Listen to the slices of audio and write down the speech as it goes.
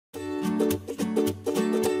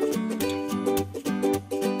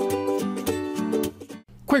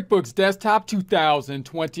QuickBooks Desktop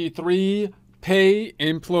 2023, pay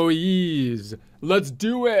employees. Let's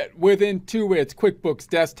do it with Intuit's QuickBooks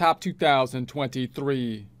Desktop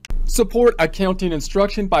 2023. Support accounting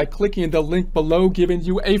instruction by clicking the link below, giving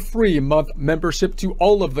you a free month membership to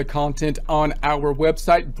all of the content on our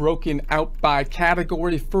website, broken out by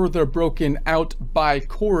category, further broken out by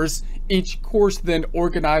course. Each course then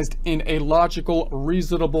organized in a logical,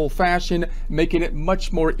 reasonable fashion, making it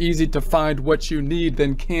much more easy to find what you need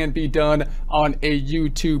than can be done on a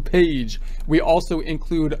YouTube page. We also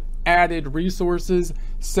include added resources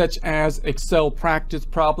such as Excel practice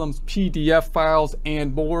problems, PDF files,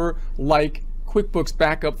 and more, like QuickBooks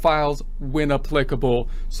backup files when applicable.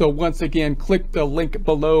 So once again, click the link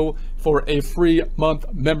below for a free month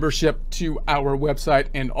membership to our website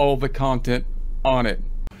and all the content on it.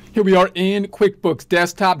 Here we are in QuickBooks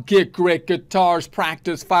Desktop. Get Great Guitars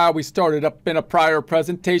practice file. We started up in a prior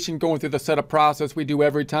presentation going through the setup process we do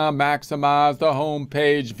every time. Maximize the home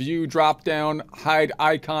page, view drop down, hide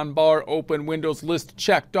icon bar, open windows list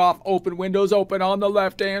checked off, open windows open on the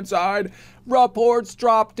left hand side, reports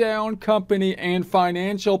drop down, company and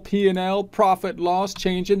financial, P&L, profit loss,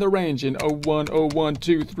 change in the range in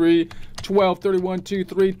 010123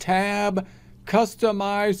 123123 tab.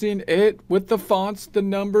 Customizing it with the fonts, the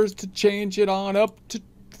numbers to change it on up to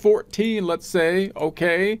 14, let's say.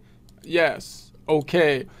 Okay, yes,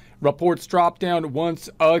 okay. Reports drop down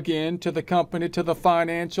once again to the company, to the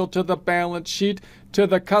financial, to the balance sheet, to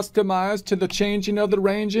the customized, to the changing of the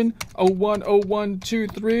ranging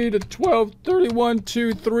 010123 to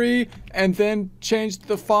 123123, and then change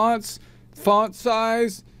the font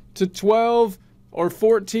size to 12 or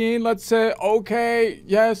 14, let's say. Okay,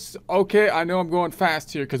 yes, okay. I know I'm going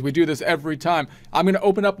fast here because we do this every time. I'm going to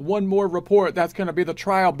open up one more report. That's going to be the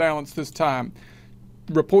trial balance this time.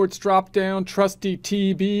 Reports drop down, trustee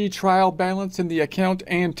TB, trial balance in the account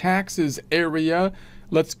and taxes area.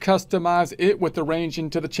 Let's customize it with the range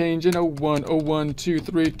into the change in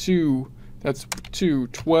 010123. That's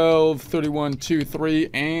 123123,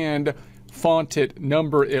 and font it,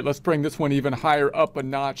 number it. Let's bring this one even higher up a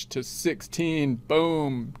notch to 16.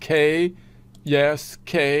 Boom. K. Yes,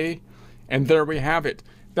 K. And there we have it.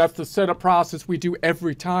 That's the setup process we do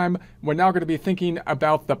every time. We're now going to be thinking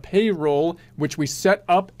about the payroll, which we set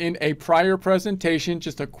up in a prior presentation.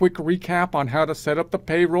 Just a quick recap on how to set up the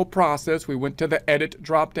payroll process. We went to the edit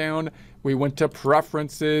dropdown. We went to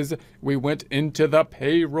preferences. We went into the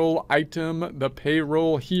payroll item, the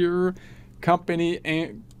payroll here, company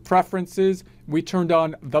and preferences. We turned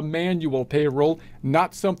on the manual payroll,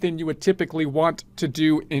 not something you would typically want to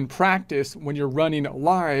do in practice when you're running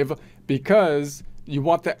live, because you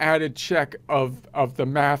want the added check of the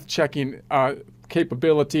math checking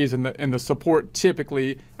capabilities and the support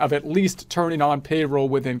typically of at least turning on payroll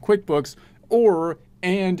within QuickBooks,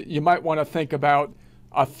 and you might want to think about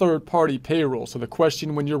a third-party payroll. So the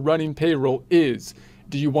question when you're running payroll is,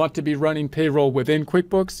 do you want to be running payroll within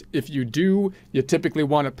QuickBooks? If you do, you typically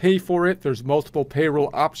want to pay for it. There's multiple payroll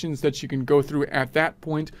options that you can go through at that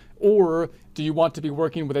point. Or do you want to be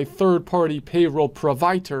working with a third-party payroll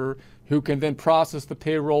provider who can then process the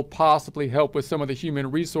payroll, possibly help with some of the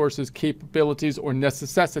human resources capabilities or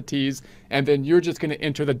necessities, and then you're just going to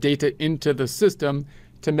enter the data into the system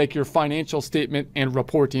to make your financial statement and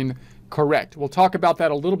reporting correct. We'll talk about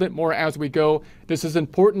that a little bit more as we go. This is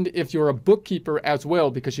important if you're a bookkeeper as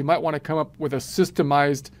well, because you might want to come up with a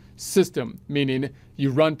systemized system, meaning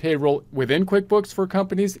you run payroll within QuickBooks for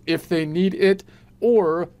companies if they need it,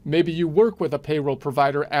 or maybe you work with a payroll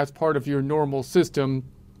provider as part of your normal system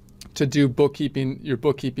to do bookkeeping, your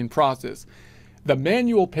bookkeeping process. The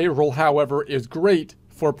manual payroll, however, is great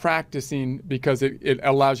for practicing because it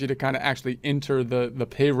allows you to kind of actually enter the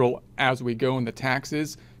payroll as we go in the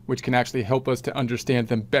taxes, which can actually help us to understand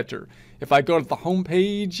them better. If I go to the home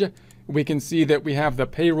page, we can see that we have the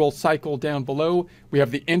payroll cycle down below. We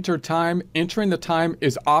have the enter time. Entering the time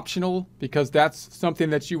is optional because that's something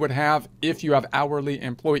that you would have if you have hourly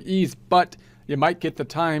employees, but you might get the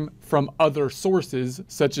time from other sources,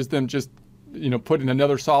 such as them just, putting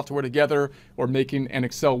another software together or making an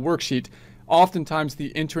Excel worksheet. Oftentimes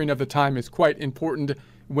the entering of the time is quite important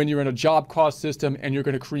when you're in a job cost system and you're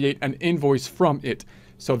going to create an invoice from it.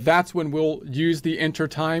 So that's when we'll use the enter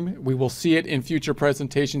time. We will see it in future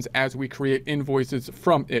presentations as we create invoices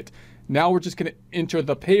from it. Now we're just going to enter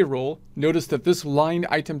the payroll. Notice that this line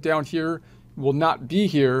item down here will not be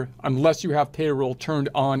here unless you have payroll turned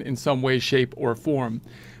on in some way, shape, or form.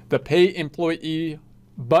 The pay employee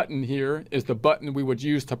button here is the button we would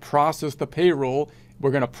use to process the payroll.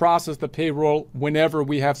 We're going to process the payroll whenever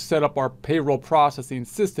we have set up our payroll processing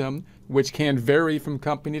system, which can vary from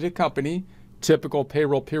company to company. Typical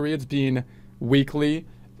payroll periods being weekly,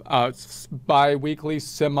 bi-weekly,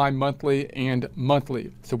 semi-monthly, and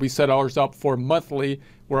monthly. So we set ours up for monthly.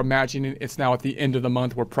 We're imagining it's now at the end of the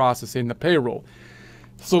month we're processing the payroll.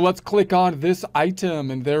 So let's click on this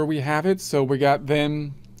item, and there we have it. So we got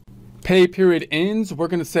them. Pay period ends, we're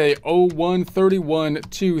going to say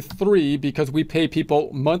 01/31/23 because we pay people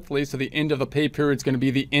monthly, so the end of the pay period is going to be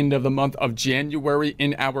the end of the month of January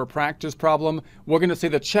in our practice problem. We're going to say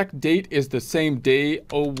the check date is the same day,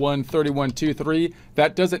 01/31/23.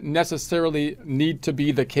 That doesn't necessarily need to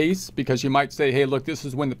be the case because you might say, hey, look, this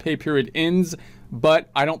is when the pay period ends, but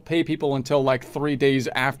I don't pay people until like 3 days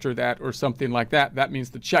after that or something like that. That means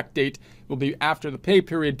the check date will be after the pay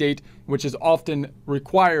period date, which is often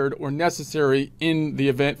required or necessary in the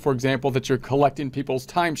event, for example, that you're collecting people's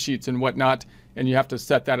timesheets and whatnot, and you have to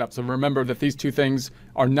set that up. So remember that these two things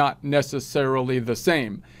are not necessarily the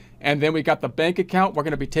same. And then we got the bank account. We're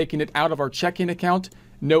going to be taking it out of our checking account.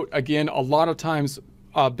 Note again, a lot of times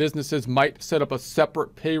businesses might set up a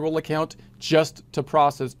separate payroll account just to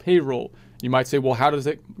process payroll. You might say, well, how does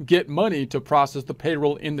it get money to process the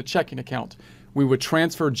payroll in the checking account? We would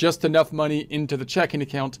transfer just enough money into the checking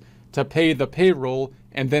account to pay the payroll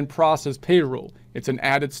and then process payroll. It's an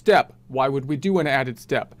added step. Why would we do an added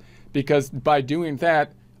step? Because by doing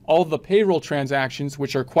that, all the payroll transactions,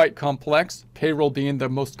 which are quite complex, payroll being the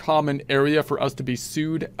most common area for us to be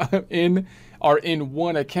sued in, are in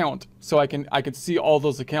one account. So I could see all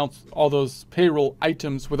those accounts, all those payroll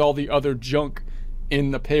items with all the other junk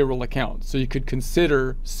in the payroll account. So you could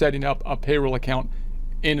consider setting up a payroll account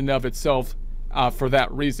in and of itself for that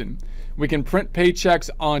reason. We can print paychecks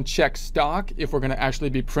on check stock if we're going to actually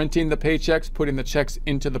be printing the paychecks, putting the checks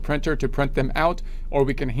into the printer to print them out, or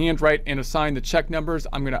we can handwrite and assign the check numbers.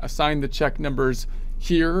 I'm going to assign the check numbers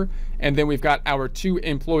here, and then we've got our 2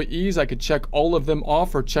 employees. I could check all of them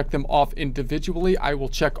off or check them off individually. I will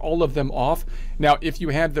check all of them off. Now, if you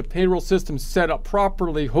had the payroll system set up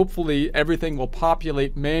properly, hopefully everything will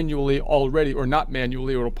populate manually already, or not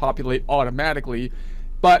manually, or it'll populate automatically.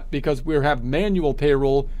 But because we have manual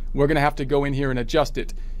payroll, we're going to have to go in here and adjust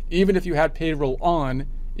it. Even if you had payroll on,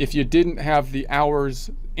 if you didn't have the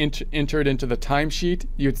hours entered into the timesheet,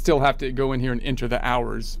 you'd still have to go in here and enter the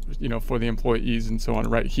hours, you know, for the employees and so on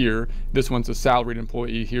right here. This one's a salaried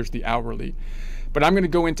employee. Here's the hourly. But I'm going to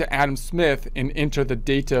go into Adam Smith and enter the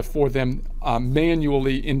data for them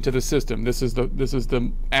manually into the system. This is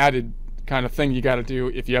the added kind of thing you got to do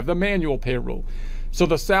if you have the manual payroll. So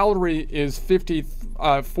the salary is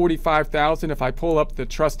 $45,000. If I pull up the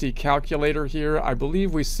trusty calculator here, I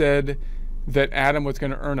believe we said that Adam was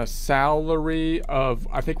going to earn a salary of,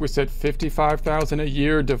 I think we said $55,000 a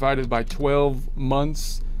year divided by 12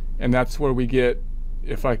 months, and that's where we get,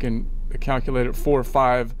 if I can calculate it,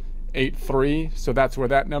 4583. So that's where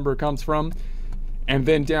that number comes from. And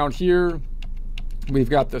then down here, we've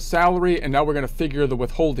got the salary, and now we're going to figure the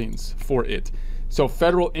withholdings for it. So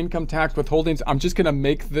federal income tax withholdings, I'm just going to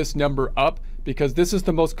make this number up because this is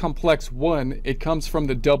the most complex one. It comes from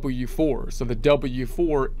the W-4. So the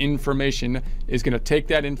W-4 information is going to take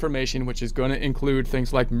that information, which is going to include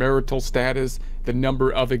things like marital status, the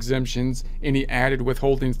number of exemptions, any added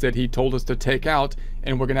withholdings that he told us to take out,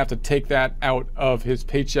 and we're going to have to take that out of his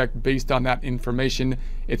paycheck based on that information.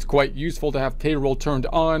 It's quite useful to have payroll turned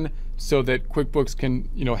on so that QuickBooks can,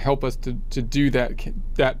 you know, help us to do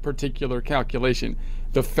that particular calculation.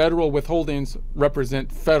 The federal withholdings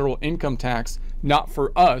represent federal income tax, not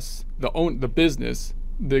for us, the business,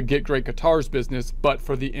 the Get Great Guitars business, but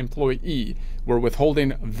for the employee. We're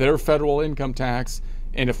withholding their federal income tax,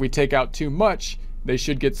 and if we take out too much, they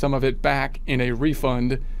should get some of it back in a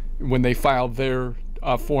refund when they file their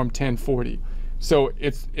Form 1040. So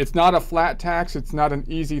it's not a flat tax. It's not an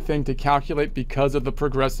easy thing to calculate because of the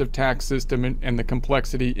progressive tax system and the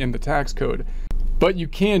complexity in the tax code. But you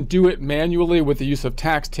can do it manually with the use of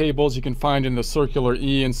tax tables you can find in the Circular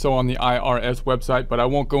E and so on the IRS website, but I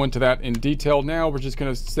won't go into that in detail now. We're just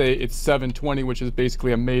going to say it's 720, which is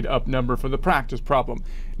basically a made-up number for the practice problem.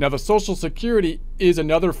 Now, the Social Security is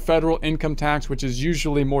another federal income tax, which is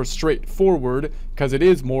usually more straightforward because it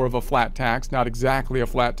is more of a flat tax, not exactly a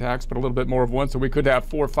flat tax, but a little bit more of one. So we could have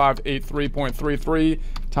 4583.33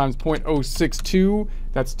 times 0.062.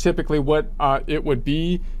 That's typically what it would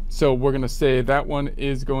be. So we're going to say that one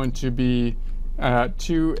is going to be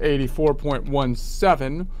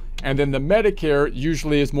 284.17. And then the Medicare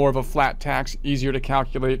usually is more of a flat tax, easier to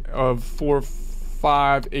calculate, of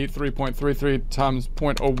 4583.33 times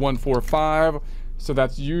 0.0145. So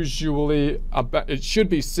that's usually about, it should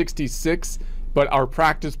be 66, but our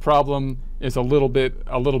practice problem is a little bit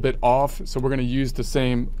off. So we're going to use the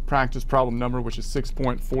same practice problem number, which is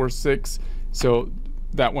 6.46. So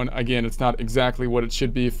that one, again, it's not exactly what it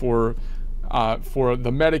should be for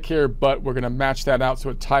the Medicare, but we're going to match that out so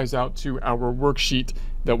it ties out to our worksheet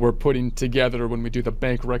that we're putting together when we do the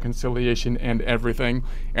bank reconciliation and everything.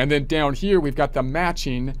 And then down here, we've got the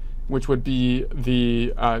matching, which would be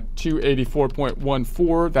the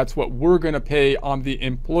 284.14. That's what we're going to pay on the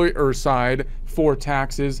employer side for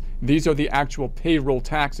taxes. These are the actual payroll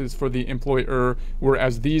taxes for the employer,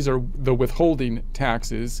 whereas these are the withholding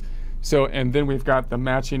taxes. So, and then we've got the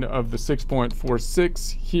matching of the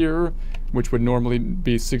 6.46 here, which would normally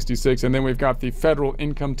be 66. And then we've got the federal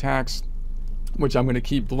income tax, which I'm going to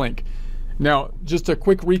keep blank. Now, just a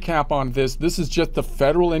quick recap on this. This is just the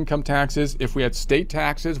federal income taxes. If we had state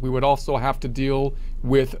taxes, we would also have to deal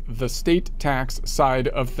with the state tax side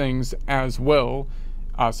of things as well.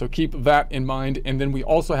 So keep that in mind. And then we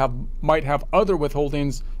also might have other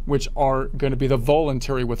withholdings, which are going to be the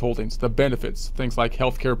voluntary withholdings, the benefits, things like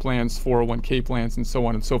healthcare plans, 401k plans, and so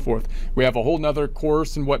on and so forth. We have a whole nother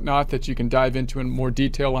course and whatnot that you can dive into in more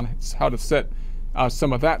detail on how to set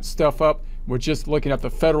some of that stuff up. We're just looking at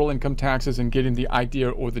the federal income taxes and getting the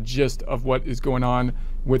idea or the gist of what is going on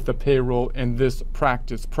with the payroll in this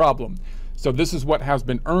practice problem. So this is what has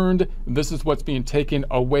been earned. This is what's being taken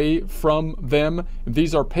away from them.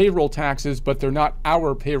 These are payroll taxes, but they're not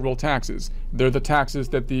our payroll taxes. They're the taxes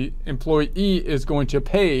that the employee is going to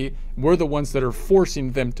pay. We're the ones that are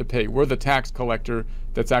forcing them to pay. We're the tax collector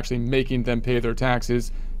that's actually making them pay their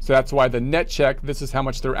taxes. So that's why the net check, this is how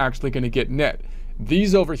much they're actually going to get net.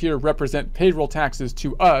 These over here represent payroll taxes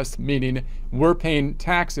to us, meaning we're paying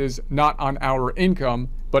taxes not on our income,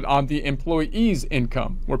 but on the employee's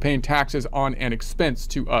income. We're paying taxes on an expense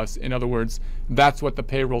to us. In other words, that's what the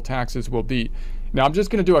payroll taxes will be. Now, I'm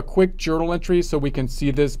just going to do a quick journal entry so we can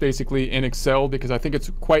see this basically in Excel, because I think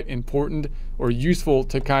it's quite important or useful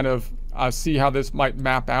to kind of see how this might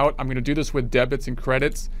map out. I'm going to do this with debits and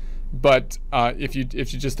credits, but if you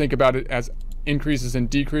just think about it as increases and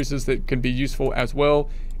decreases, that can be useful as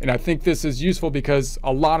well. And I think this is useful because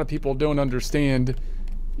a lot of people don't understand,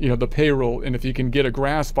 the payroll, and if you can get a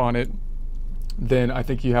grasp on it, then I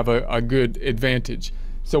think you have a good advantage.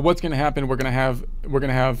 So what's going to happen? We're going to have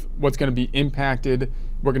what's going to be impacted.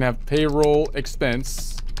 We're going to have payroll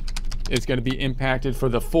expense. It's going to be impacted for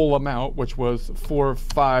the full amount, which was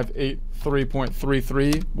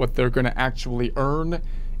 4583.33, what they're going to actually earn.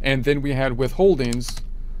 And then we had withholdings,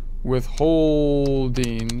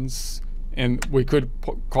 and we could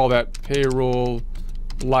call that payroll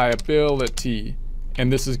liability.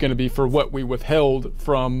 And this is going to be for what we withheld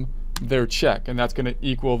from their check. And that's going to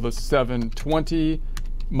equal the 720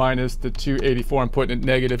 minus the 284. I'm putting it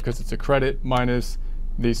negative because it's a credit, minus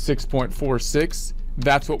the 6.46.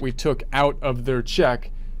 That's what we took out of their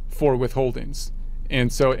check for withholdings. And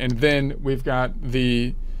then we've got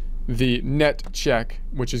the net check,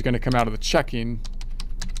 which is going to come out of the checking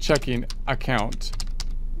account,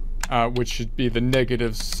 which should be the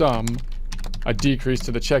negative sum, a decrease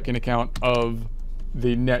to the checking account of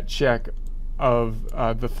the net check of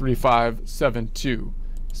the 3572.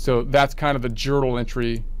 So that's kind of the journal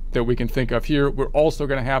entry that we can think of here. We're also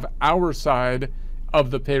going to have our side of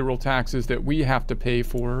the payroll taxes that we have to pay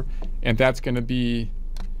for, and that's going to be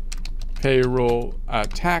payroll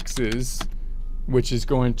taxes, which is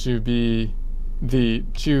going to be the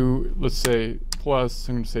let's say plus,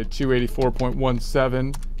 I'm going to say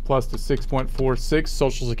 284.17 plus the 6.46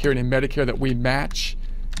 Social Security and Medicare that we match,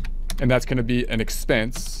 and that's going to be an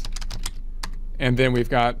expense. And then we've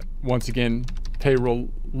got, once again, payroll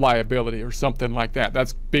liability or something like that.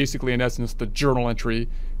 That's basically, in essence, the journal entry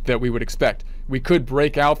that we would expect. We could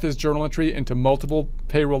break out this journal entry into multiple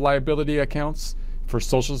payroll liability accounts for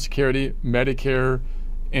Social Security, Medicare,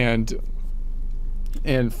 and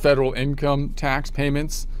federal income tax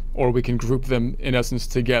payments, or we can group them, in essence,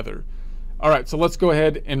 together. All right, so let's go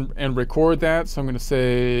ahead and record that. So I'm going to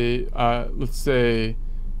say, let's say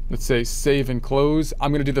save and close.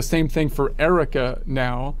 I'm going to do the same thing for Erica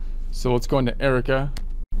now. So let's go into Erica.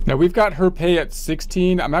 Now we've got her pay at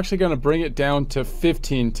 16. I'm actually going to bring it down to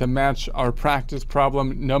 15 to match our practice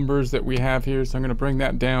problem numbers that we have here. So I'm going to bring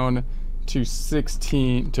that down to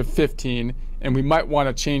 15, and we might want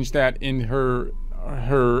to change that in her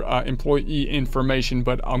employee information,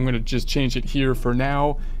 but I'm going to just change it here for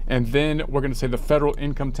now. And then we're going to say the federal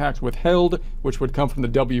income tax withheld, which would come from the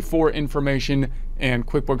W-4 information and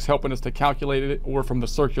QuickBooks helping us to calculate it, or from the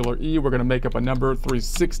Circular E. We're going to make up a number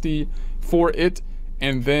 360 for it.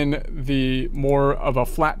 And then the more of a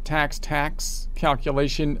flat tax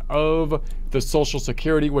calculation of the Social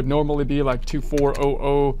Security would normally be like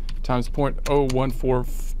 2400 times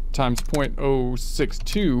 0.014 times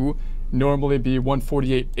 0.062. normally be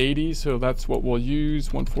 148.80, so that's what we'll use,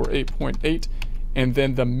 148.8. And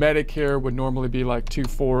then the Medicare would normally be like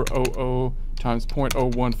 2400 times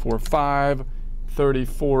 0.0145,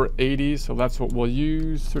 34.80, so that's what we'll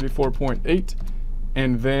use, 34.8.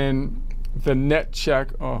 And then the net check,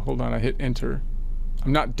 oh, hold on, I hit enter.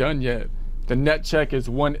 I'm not done yet. The net check is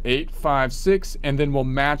 1856, and then we'll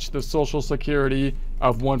match the Social Security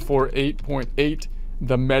of 148.8,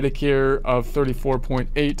 the Medicare of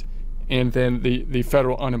 34.8, and then the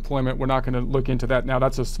federal unemployment. We're not going to look into that now.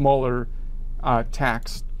 That's a smaller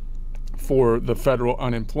tax for the federal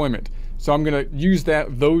unemployment. So I'm going to use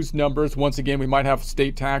those numbers. Once again, we might have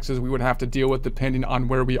state taxes we would have to deal with depending on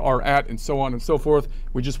where we are at, and so on and so forth.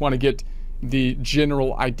 We just want to get the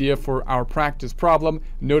general idea for our practice problem.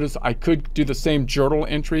 Notice I could do the same journal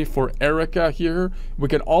entry for Erica here. We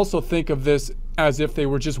could also think of this as if they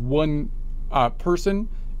were just one person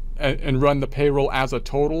and run the payroll as a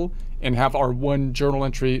total and have our one journal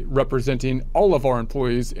entry representing all of our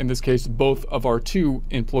employees, in this case both of our 2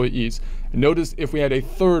 employees. Notice if we had a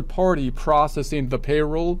third party processing the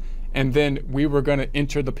payroll and then we were going to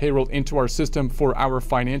enter the payroll into our system for our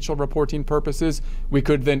financial reporting purposes, we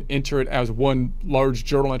could then enter it as one large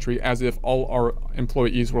journal entry as if all our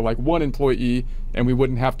employees were like one employee, and we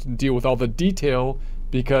wouldn't have to deal with all the detail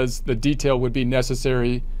because the detail would be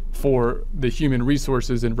necessary for the human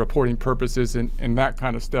resources and reporting purposes and that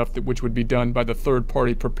kind of stuff, which would be done by the third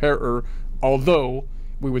party preparer, although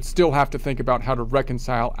we would still have to think about how to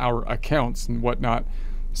reconcile our accounts and whatnot.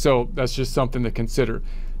 So that's just something to consider.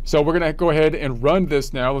 So we're going to go ahead and run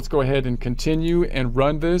this now. Let's go ahead and continue and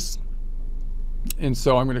run this. And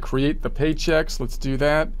so I'm going to create the paychecks. Let's do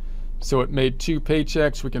that. So it made 2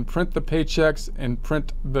 paychecks. We can print the paychecks and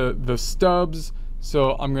print the stubs.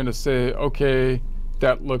 So I'm going to say, okay,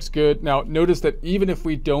 that looks good. Now notice that even if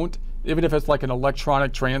it's like an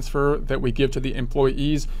electronic transfer that we give to the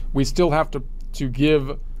employees, we still have to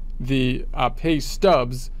give the pay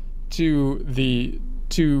stubs to the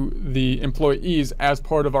employees as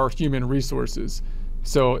part of our human resources.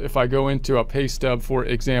 So if I go into a pay stub, for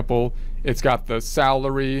example, it's got the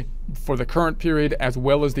salary for the current period as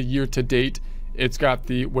well as the year to date. It's got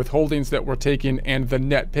the withholdings that we're taking and the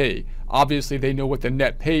net pay. Obviously they know what the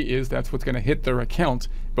net pay is, that's what's going to hit their account,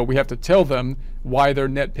 but we have to tell them why their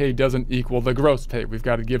net pay doesn't equal the gross pay. We've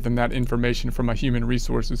got to give them that information from a human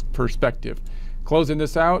resources perspective. Closing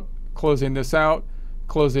this out, closing this out,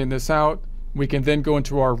 closing this out. We can then go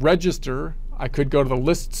into our register. I could go to the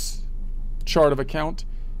lists chart of account,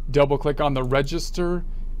 double click on the register,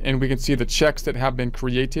 and we can see the checks that have been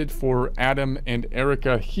created for Adam and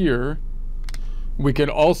Erica here. We can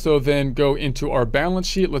also then go into our balance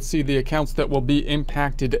sheet. Let's see the accounts that will be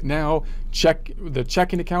impacted now. Check the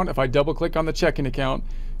checking account. If I double click on the checking account,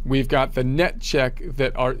 we've got the net check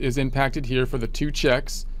that is impacted here for the 2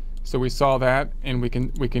 checks. So we saw that, and we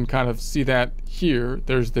can kind of see that here.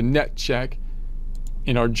 There's the net check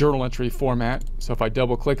in our journal entry format. So if I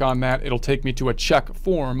double click on that, it'll take me to a check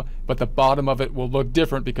form, but the bottom of it will look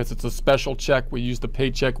different because it's a special check. We use the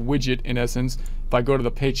paycheck widget in essence. If I go to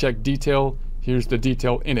the paycheck detail, here's the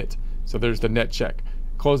detail in it. So there's the net check.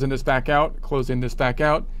 Closing this back out, closing this back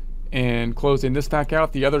out, and closing this back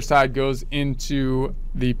out. The other side goes into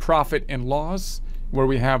the profit and loss, where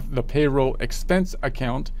we have the payroll expense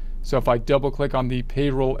account. So if I double click on the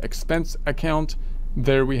payroll expense account,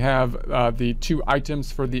 there we have the 2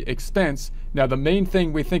 items for the expense. Now the main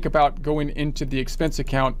thing we think about going into the expense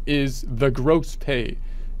account is the gross pay.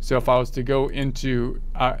 So if I was to go into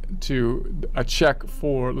to a check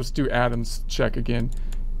for, let's do Adam's check again,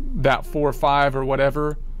 that 4-5 or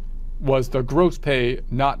whatever was the gross pay,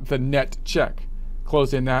 not the net check.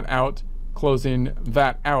 Closing that out, closing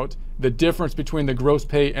that out. The difference between the gross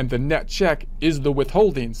pay and the net check is the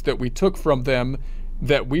withholdings that we took from them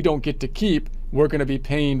that we don't get to keep. We're going to be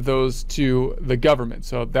paying those to the government.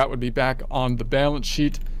 So that would be back on the balance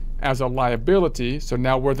sheet as a liability. So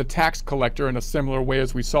now we're the tax collector in a similar way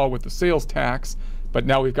as we saw with the sales tax, but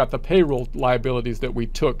now we've got the payroll liabilities that we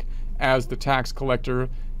took as the tax collector.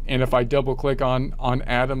 And if I double click on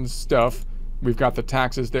Adam's stuff, we've got the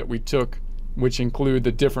taxes that we took, which include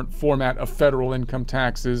the different format of federal income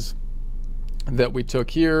taxes that we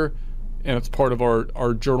took here, and it's part of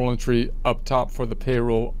our journal entry up top for the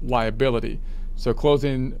payroll liability. So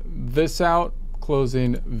closing this out,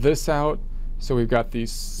 closing this out. So we've got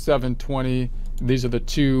these 720. These are the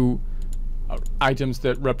 2 items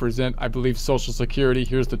that represent, I believe, Social Security.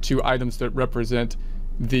 Here's the 2 items that represent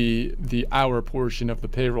the hour portion of the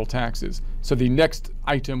payroll taxes. So the next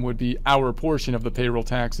item would be our portion of the payroll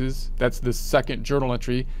taxes. That's the second journal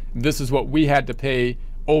entry. This is what we had to pay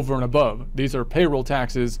over and above. These are payroll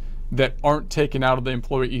taxes that aren't taken out of the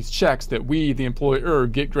employee's checks that we, the employer,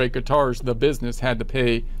 Get Great Guitars, the business, had to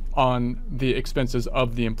pay on the expenses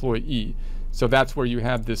of the employee. So that's where you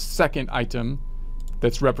have this second item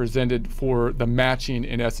that's represented for the matching.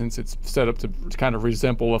 In essence, it's set up to kind of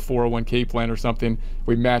resemble a 401k plan or something.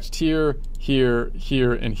 We matched here, here,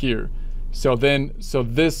 here, and here. So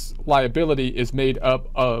this liability is made up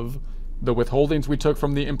of the withholdings we took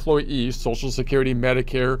from the employee, Social Security,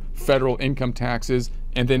 Medicare, federal income taxes,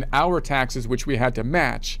 and then our taxes, which we had to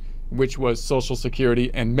match, which was Social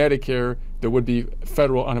Security and Medicare. There would be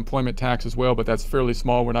federal unemployment tax as well, but that's fairly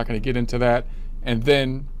small. We're not going to get into that. And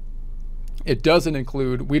then it doesn't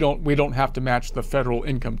include, we don't have to match the federal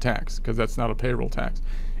income tax because that's not a payroll tax.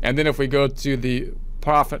 And then if we go to the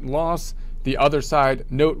profit and loss, the other side,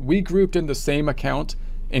 note we grouped in the same account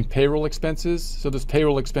in payroll expenses. So this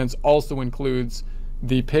payroll expense also includes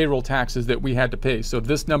the payroll taxes that we had to pay. So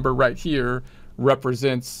this number right here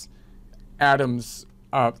represents Adam's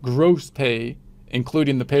gross pay,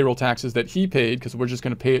 including the payroll taxes that he paid, because we're just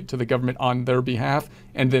going to pay it to the government on their behalf.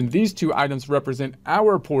 And then these two items represent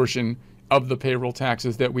our portion of the payroll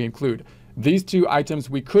taxes that we include. These two items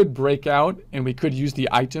we could break out, and we could use the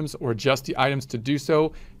items or adjust the items to do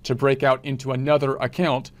so, to break out into another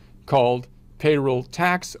account called payroll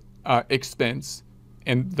tax expense.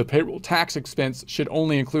 And the payroll tax expense should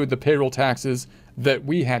only include the payroll taxes that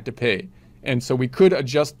we had to pay. And so we could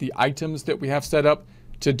adjust the items that we have set up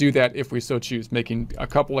to do that if we so choose, making a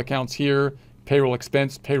couple accounts here, payroll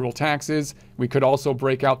expense, payroll taxes. We could also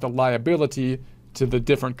break out the liability to the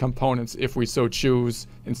different components if we so choose,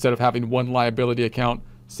 instead of having one liability account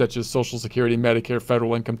such as Social Security, Medicare,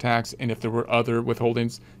 federal income tax, and if there were other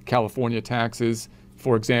withholdings, California taxes,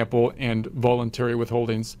 for example, and voluntary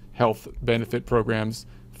withholdings, health benefit programs,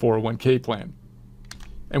 401k plan.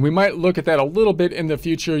 And we might look at that a little bit in the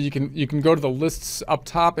future. You can go to the lists up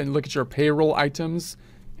top and look at your payroll items,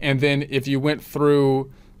 and then if you went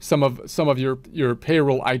through some of your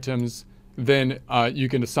payroll items, then you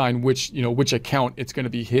can assign which account it's going to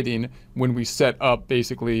be hitting when we set up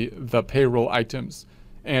basically the payroll items.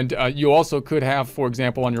 And you also could have, for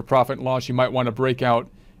example, on your profit and loss, you might want to break out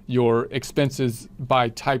your expenses by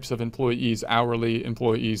types of employees, hourly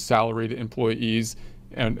employees, salaried employees,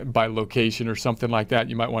 and by location or something like that.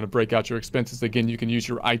 You might want to break out your expenses. Again, you can use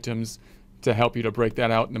your items to help you to break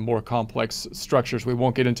that out in the more complex structures. We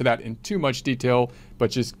won't get into that in too much detail,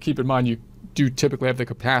 but just keep in mind you do typically have the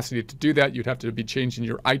capacity to do that. You'd have to be changing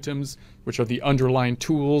your items, which are the underlying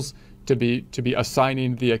tools, to be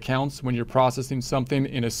assigning the accounts when you're processing something,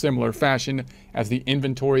 in a similar fashion as the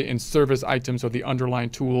inventory and service items are the underlying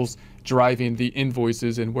tools driving the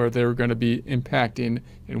invoices and where they're going to be impacting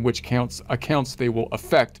and which accounts they will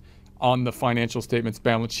affect on the financial statements,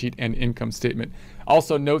 balance sheet, and income statement.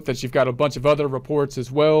 Also note that you've got a bunch of other reports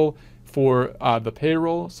as well for the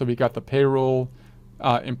payroll. So we got the payroll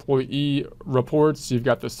employee reports. You've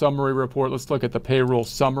got the summary report. Let's look at the payroll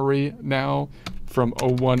summary now from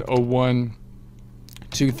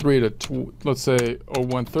 01/01/23 to let's say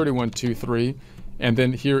 01/31/23. And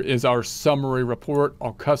then here is our summary report.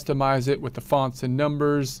 I'll customize it with the fonts and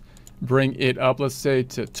numbers, bring it up, let's say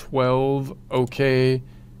to 12, okay,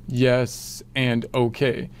 yes, and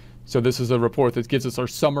okay. So this is a report that gives us our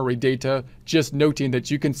summary data. Just noting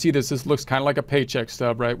that you can see this looks kind of like a paycheck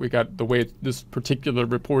stub, right? We got the way this particular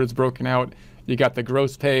report is broken out. You got the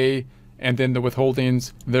gross pay and then the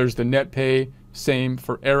withholdings. There's the net pay, same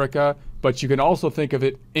for Erica, but you can also think of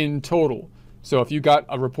it in total. So if you got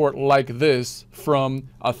a report like this from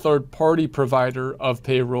a third-party provider of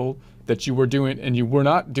payroll that you were doing and you were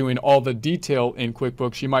not doing all the detail in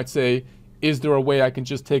QuickBooks, you might say, is there a way I can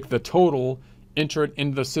just take the total, enter it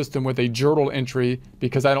into the system with a journal entry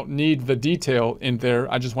because I don't need the detail in there.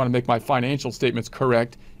 I just want to make my financial statements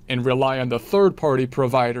correct and rely on the third-party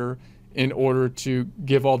provider in order to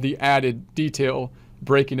give all the added detail,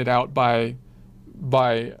 breaking it out by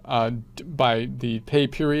the pay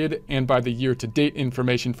period and by the year-to-date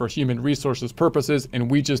information for human resources purposes,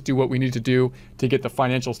 and we just do what we need to do to get the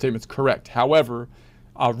financial statements correct. However,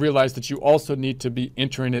 realize that you also need to be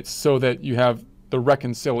entering it so that you have the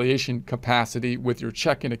reconciliation capacity with your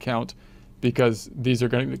checking account, because these are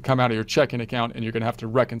going to come out of your checking account and you're going to have to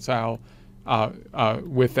reconcile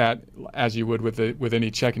with that as you would with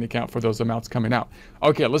any checking account for those amounts coming out.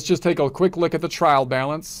 Okay, let's just take a quick look at the trial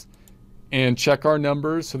balance and check our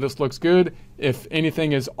numbers. So this looks good. If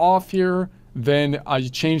anything is off here, then you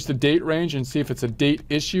change the date range and see if it's a date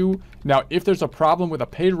issue. Now, if there's a problem with a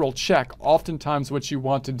payroll check, oftentimes what you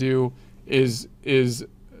want to do is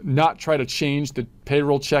not try to change the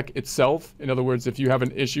payroll check itself. In other words, if you have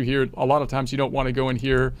an issue here, a lot of times you don't want to go in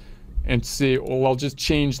here and see, well, I'll just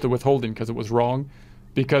change the withholding because it was wrong,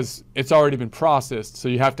 because it's already been processed. So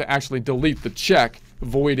you have to actually delete the check,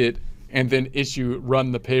 void it, and then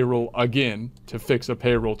run the payroll again to fix a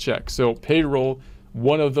payroll check. So payroll,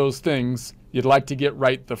 one of those things you'd like to get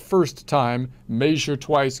right the first time, measure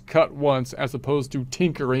twice, cut once, as opposed to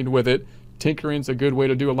tinkering with it. Tinkering's a good way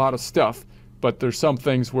to do a lot of stuff, but there's some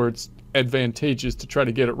things where it's advantageous to try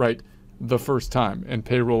to get it right the first time, and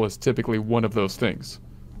payroll is typically one of those things.